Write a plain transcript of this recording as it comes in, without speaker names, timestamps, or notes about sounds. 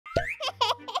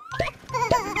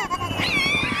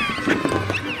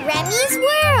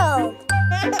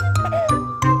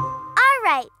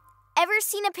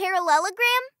seen a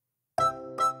parallelogram?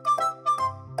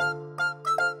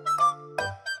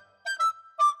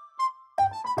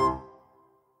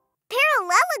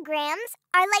 Parallelograms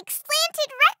are like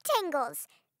slanted rectangles.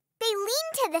 They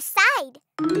lean to the side.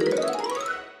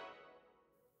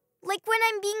 Like when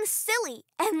I'm being silly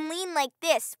and lean like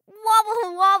this.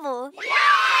 Wobble, wobble.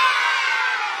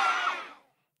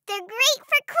 They're great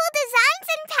for cool designs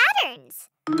and patterns.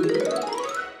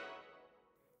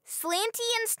 Slanty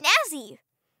and snazzy.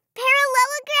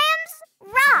 Parallelograms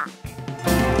rock.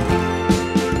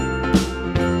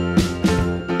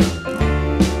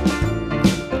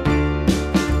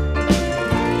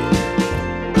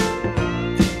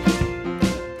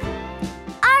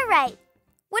 All right.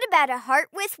 What about a heart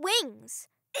with wings?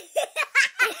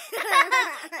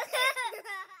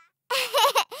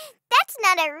 That's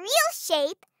not a real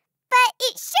shape, but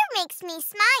it sure makes me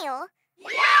smile.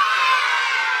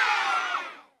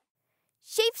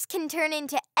 Shapes can turn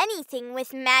into anything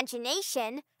with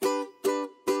imagination. Even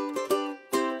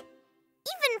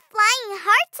flying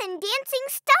hearts and dancing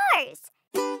stars.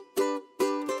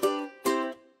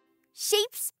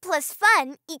 Shapes plus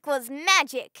fun equals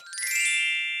magic.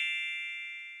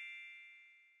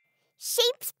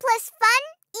 Shapes plus fun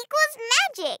equals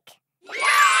magic.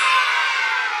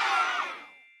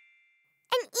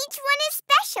 And each one is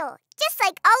special, just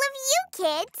like all of you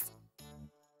kids.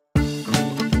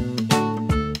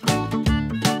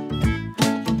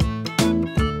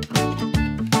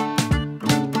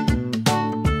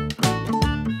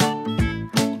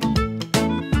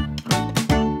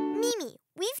 Mimi,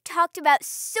 we've talked about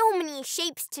so many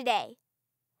shapes today.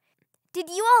 Did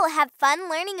you all have fun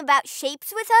learning about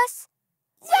shapes with us?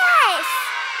 Yes!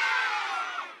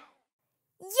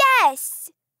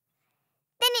 Yes!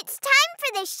 Then it's time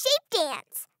for the shape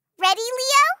dance. Ready,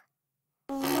 Leo?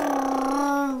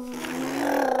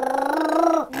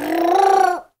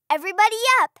 Everybody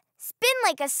up. Spin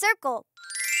like a circle.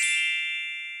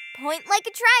 Point like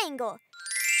a triangle.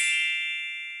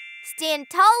 Stand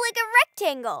tall like a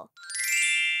rectangle.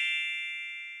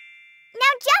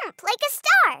 Now jump like a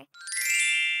star.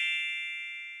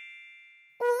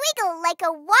 Wiggle like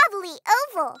a wobbly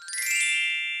oval.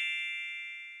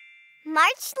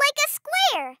 March like a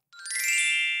square.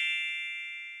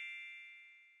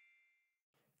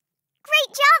 Great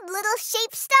job, little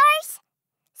shape stars.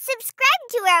 Subscribe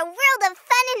to our world of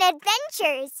fun and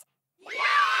adventures.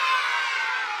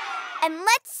 And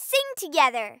let's sing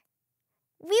together.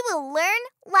 We will learn,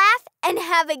 laugh, and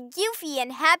have a goofy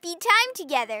and happy time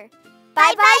together.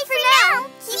 Bye-bye for now.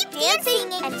 Keep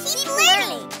dancing and keep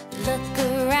learning. Look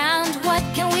around, what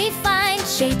can we find?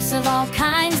 Shapes of all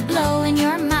kinds blow in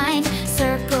your mind.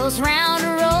 Circles round,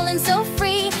 rolling so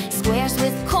free. Squares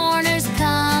with corners,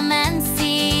 come and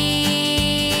see.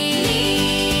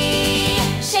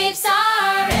 Shapes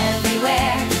are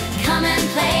everywhere. Come and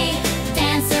play.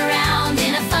 Dance around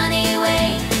in a funny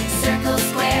way. Circle,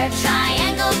 square,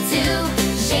 triangle too.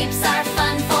 Shapes are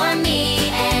fun for me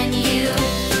and you.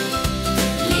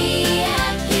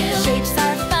 Shapes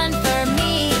are fun for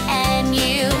me and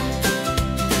you.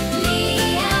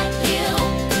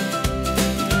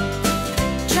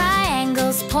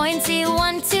 Triangles, pointy,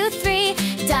 1, 2, 3.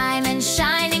 Diamonds,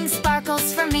 shining,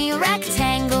 sparkles for me.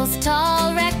 Rectangles,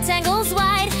 tall, rectangles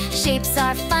wide. Shapes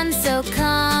are fun, so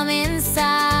come inside.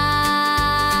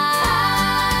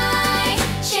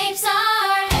 Shapes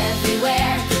are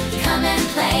everywhere. Come and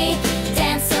play.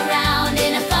 Dance around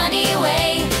in a funny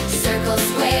way. Circle,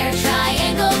 square,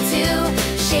 triangle too.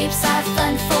 Shapes are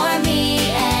fun for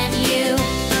me and you.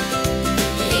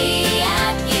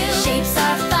 Shapes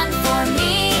are fun for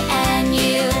me and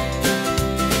you.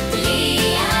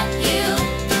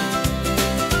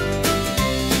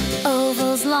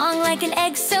 Ovals long like an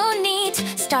egg, so neat.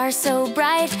 Stars so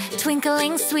bright,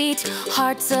 twinkling sweet.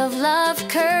 Hearts of love,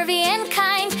 curvy and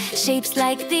kind. Shapes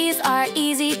like these are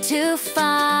easy to find.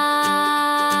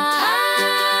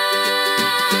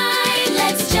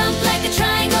 Let's jump like a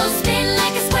triangle, spin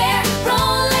like a square,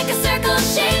 roll like a circle.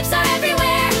 Shapes are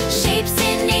everywhere. Shapes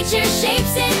in nature,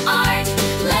 shapes in art.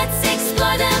 Let's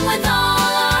explore them with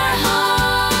all our heart.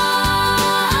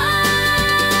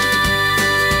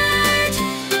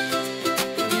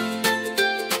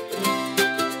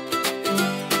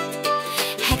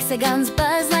 Hexagons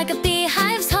buzz like a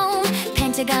beehive's home.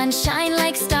 Pentagons shine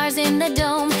like stars in the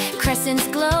dome. Crescents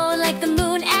glow like the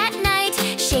moon at night.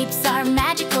 Shapes are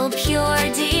magical, pure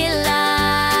delight.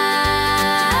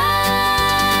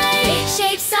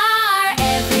 Shapes are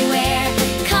everywhere.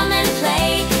 Come and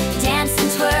play. Dance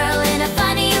and twirl in a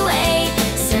funny way.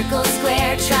 Circle,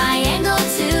 square, triangle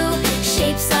too.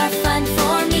 Shapes are fun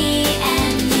for me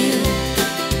and you.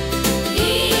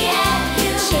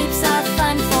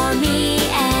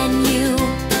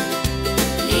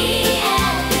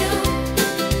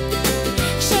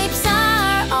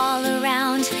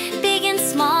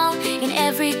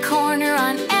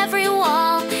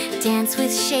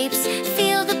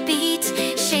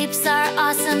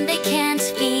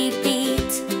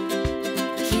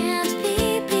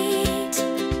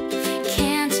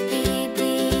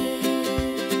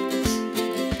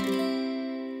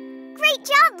 Good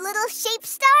job, little shape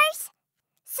stars!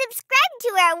 Subscribe to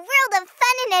our world of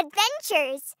fun and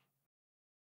adventures.